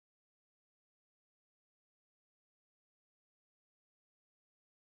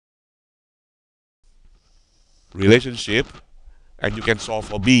relationship, and you can solve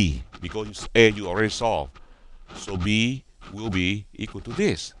for b because a you already solved. So b will be equal to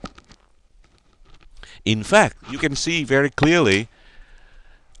this. In fact, you can see very clearly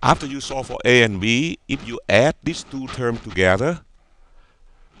after you solve for a and b, if you add these two terms together,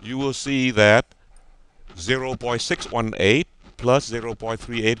 you will see that 0.618 plus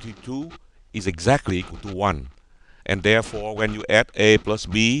 0.382 is exactly equal to 1. And therefore, when you add a plus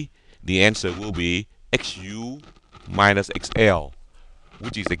b, the answer will be xu minus xl,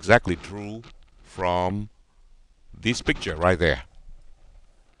 which is exactly true from this picture right there.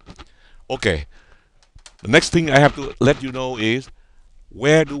 Okay, the next thing I have to let you know is,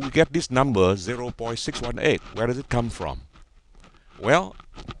 where do we get this number 0.618? Where does it come from? Well,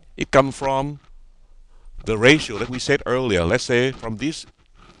 it comes from the ratio that we said earlier. Let's say from this,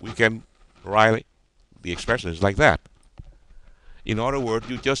 we can write the expressions like that. In other words,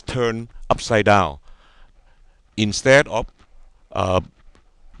 you just turn upside down. Instead of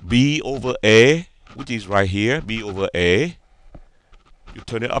b over a, which is right here, b over a, you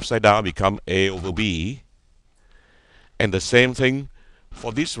turn it upside down, become a over b. And the same thing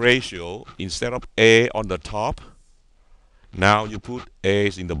for this ratio, instead of a on the top, now you put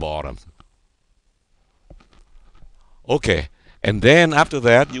a's in the bottom. Okay, and then after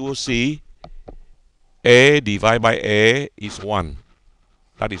that you will see a divided by a is 1.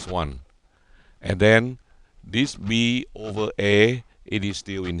 That is 1. And then this b over a, it is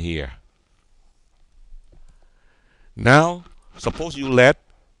still in here. Now, suppose you let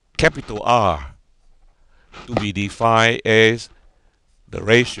capital R to be defined as the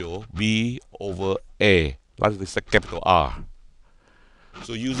ratio b over a. That is the capital R.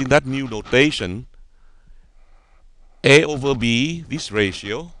 So using that new notation, a over b, this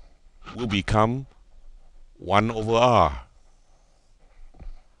ratio, will become 1 over r.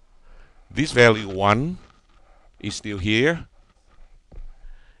 This value 1 is still here,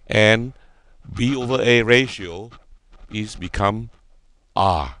 and b over a ratio is become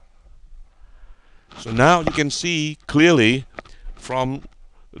r. So now you can see clearly from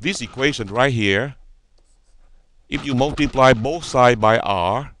this equation right here, if you multiply both sides by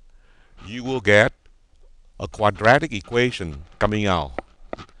r, you will get a quadratic equation coming out.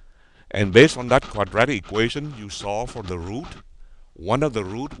 And based on that quadratic equation, you solve for the root. One of the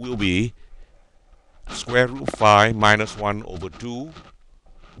root will be square root 5 minus 1 over 2,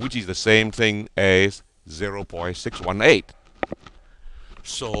 which is the same thing as 0.618.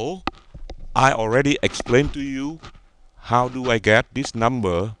 So I already explained to you how do I get this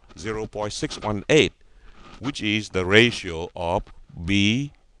number 0.618, which is the ratio of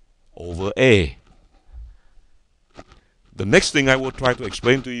b over a. The next thing I will try to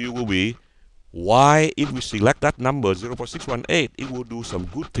explain to you will be why if we select that number 0.618, it will do some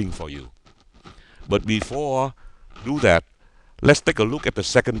good thing for you. But before do that, let's take a look at the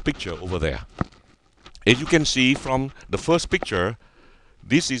second picture over there. As you can see from the first picture,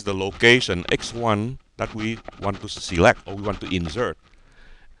 this is the location x1 that we want to select or we want to insert.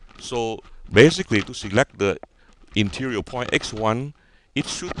 So basically, to select the interior point x1, it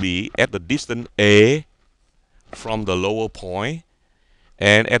should be at the distance a from the lower point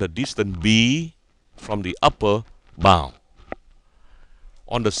and at a distance b from the upper bound.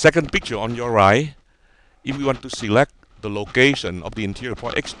 On the second picture on your right, if we want to select the location of the interior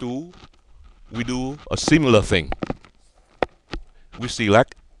point x2, we do a similar thing. We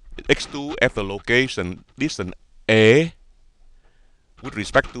select x2 at the location distance a with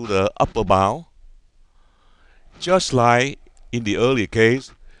respect to the upper bound, just like in the earlier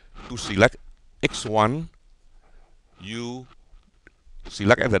case. To select x1, you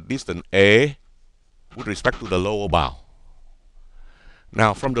select at the distance a with respect to the lower bound.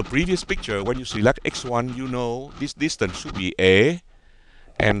 Now from the previous picture, when you select x1, you know this distance should be a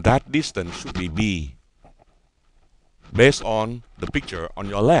and that distance should be b, based on the picture on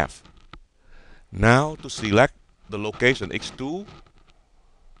your left. Now to select the location x2,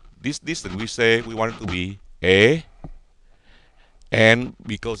 this distance we say we want it to be a, and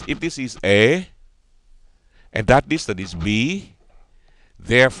because if this is a and that distance is b,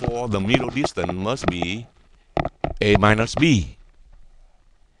 therefore the middle distance must be a minus b.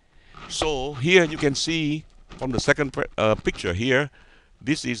 So here you can see from the second picture here,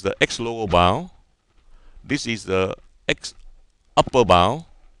 this is the x lower bound, this is the x upper bound,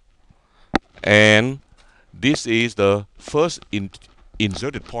 and this is the first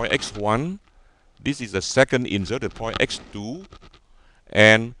inserted point x1, this is the second inserted point x2,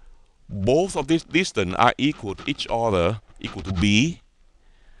 and both of these distances are equal to each other, equal to b.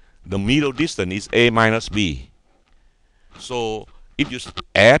 The middle distance is a minus b. So if you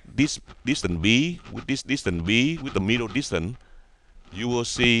add this distance b with this distance b with the middle distance, you will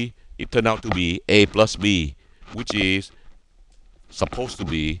see it turn out to be a plus b, which is supposed to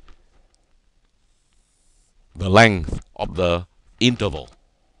be the length of the interval.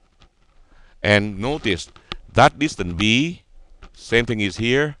 And notice that distance b, same thing is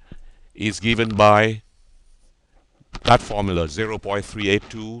here, is given by that formula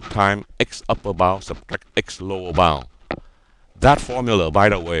 0.382 times x upper bound subtract x lower bound. That formula, by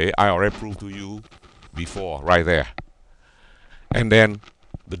the way, I already proved to you before, right there. And then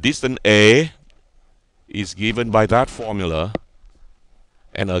the distance a is given by that formula,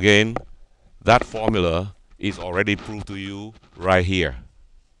 and again that formula is already proved to you right here.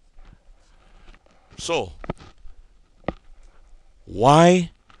 So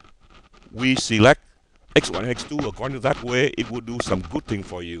why we select x1 and x2 according to that way, it will do some good thing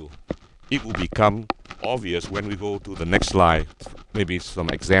for you. It will become obvious when we go to the next slide, maybe some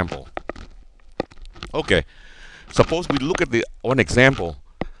example. Okay, suppose we look at the one example.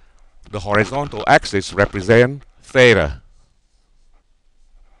 The horizontal axis represents theta.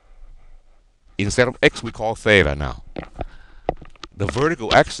 Instead of x, we call theta now. The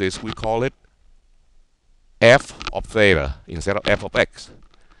vertical axis, we call it f of theta instead of f of x.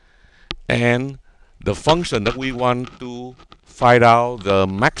 And the function that we want to find out the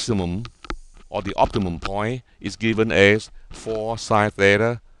maximum or the optimum point is given as 4 sine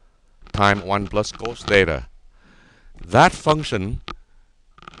theta times 1 plus cos theta. That function,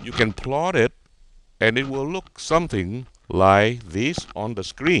 you can plot it and it will look something like this on the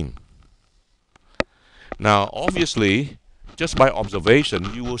screen. Now obviously, just by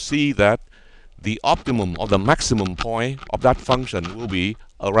observation, you will see that the optimum or the maximum point of that function will be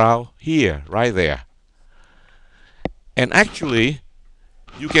around here, right there. And actually,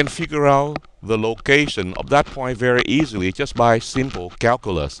 you can figure out the location of that point very easily just by simple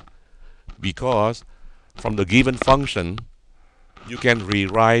calculus, because from the given function, you can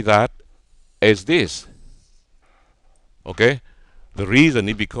rewrite that as this. Okay? The reason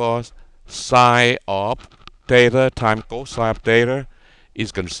is because sine of theta times cosine of theta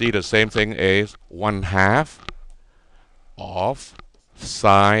is considered the same thing as 1/2 of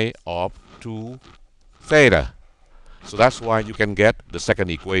sine of 2 theta. So that's why you can get the second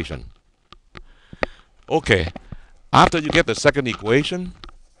equation. Okay, after you get the second equation,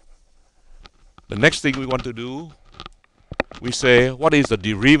 the next thing we want to do, we say, what is the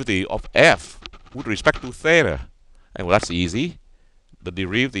derivative of f with respect to theta? And well, that's easy. The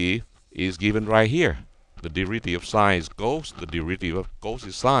derivative is given right here. The derivative of sine is cos, the derivative of cos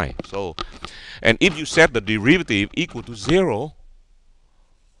is sine. So, and if you set the derivative equal to 0,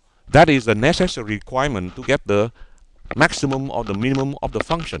 that is the necessary requirement to get the maximum or the minimum of the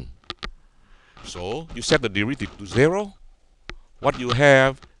function. So you set the derivative to 0. What you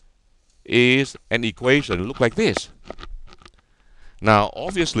have is an equation look like this. Now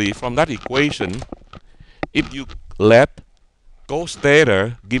obviously from that equation, if you let cos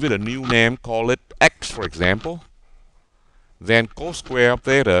theta, give it a new name, call it x for example, then cos square of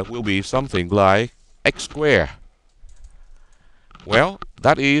theta will be something like x squared. Well,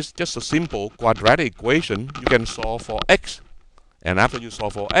 that is just a simple quadratic equation. You can solve for x. And after you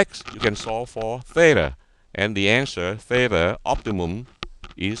solve for x, you can solve for theta. And the answer, theta optimum,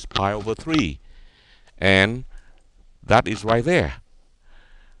 is pi over 3. And that is right there.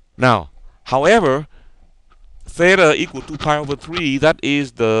 Now, however, theta equal to pi over 3, that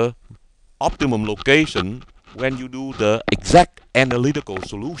is the optimum location when you do the exact analytical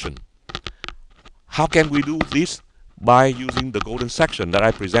solution. How can we do this? By using the golden section that I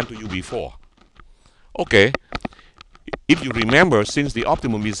presented to you before. Okay, if you remember, since the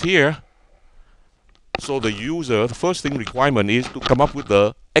optimum is here, so the first thing requirement is to come up with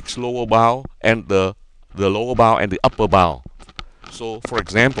the x lower bound and the lower bound and the upper bound. So for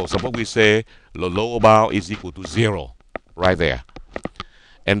example, suppose we say the lower bound is equal to 0, right there.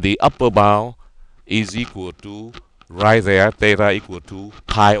 And the upper bound is equal to, right there, theta equal to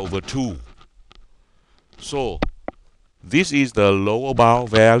pi over 2. So this is the lower bound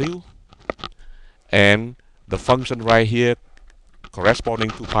value, and the function right here corresponding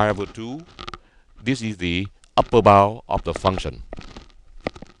to pi over 2, this is the upper bound of the function.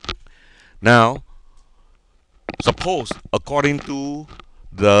 Now, suppose according to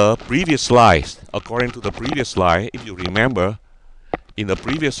the previous slide, if you remember, in the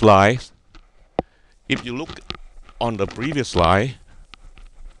previous slide, if you look on the previous slide,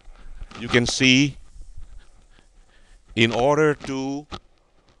 you can see in order to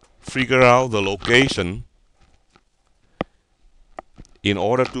figure out the location,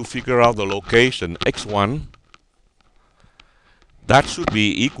 x1, that should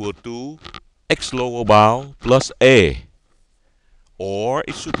be equal to x lower bound plus a, or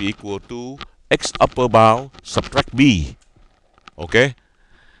it should be equal to x upper bound subtract b. Okay,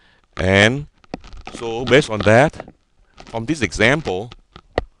 and so based on that, from this example,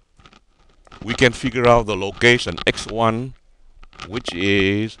 we can figure out the location x1, which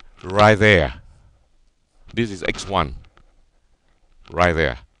is right there. This is x1 right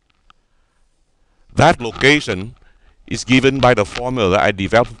there. That location is given by the formula I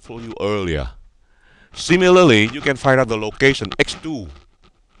developed for you earlier. Similarly, you can find out the location x2,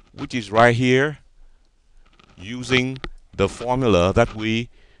 which is right here, using the formula that we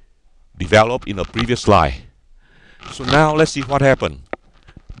developed in a previous slide. So now let's see what happened.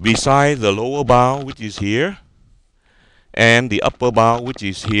 Beside the lower bound, which is here, and the upper bound, which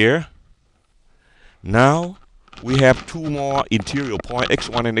is here, now we have two more interior points,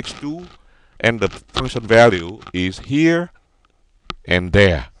 x1 and x2, and the function value is here and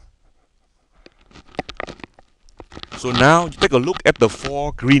there. So now take a look at the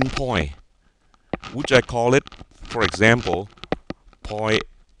four green points, which I call it, for example, point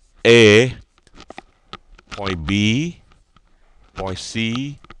A, point B, point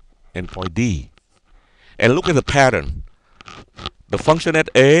C, and point D. And look at the pattern. The function at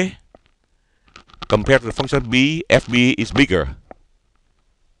A compared to the function B, FB is bigger.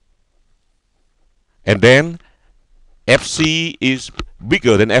 And then FC is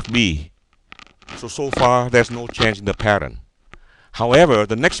bigger than FB. So far there's no change in the pattern. However,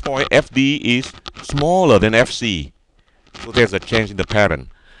 the next point, FD, is smaller than FC. So there's a change in the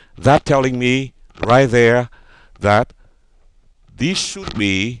pattern. That telling me right there that this should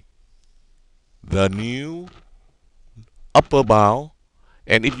be the new upper bound.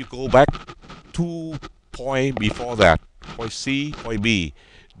 And if you go back 2 points before that, point C, point B,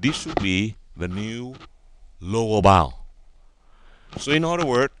 this should be the new lower bound. So in other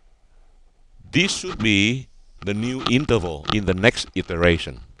words, this should be the new interval in the next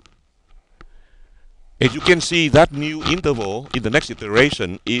iteration. As you can see, that new interval in the next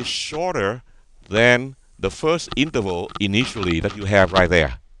iteration is shorter than the first interval initially that you have right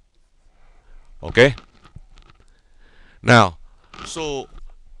there. Okay? Now, so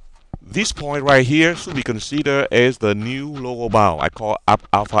this point right here should be considered as the new lower bound. I call up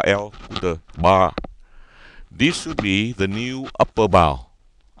alpha L with the bar. This should be the new upper bound,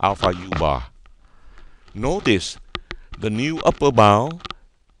 alpha U bar. Notice the new upper bound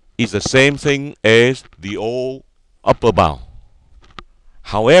is the same thing as the old upper bound.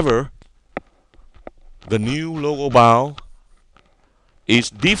 However, the new lower bound is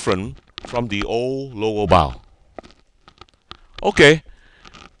different from the old lower bound. Okay,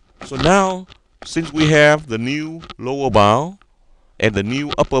 so now since we have the new lower bound and the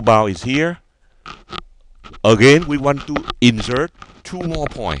new upper bound is here, again we want to insert two more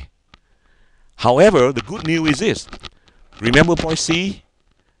points. However, the good news is this. Remember point C?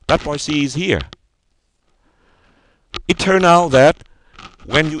 That point C is here. It turned out that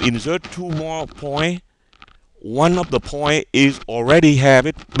when you insert two more points, one of the points is already have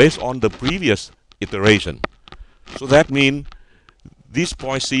it based on the previous iteration. So that means this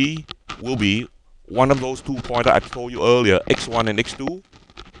point C will be one of those 2 points that I told you earlier, x1 and x2.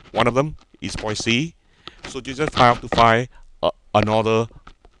 One of them is point C. So you just have to find another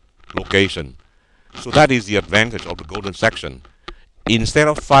location. So that is the advantage of the golden section. Instead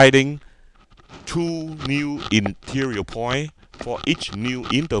of finding 2 new interior points for each new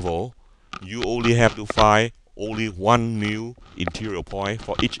interval, you only have to find only 1 new interior point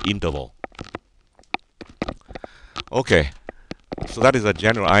for each interval. Okay, so that is a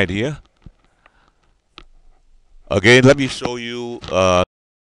general idea. Again, let me show you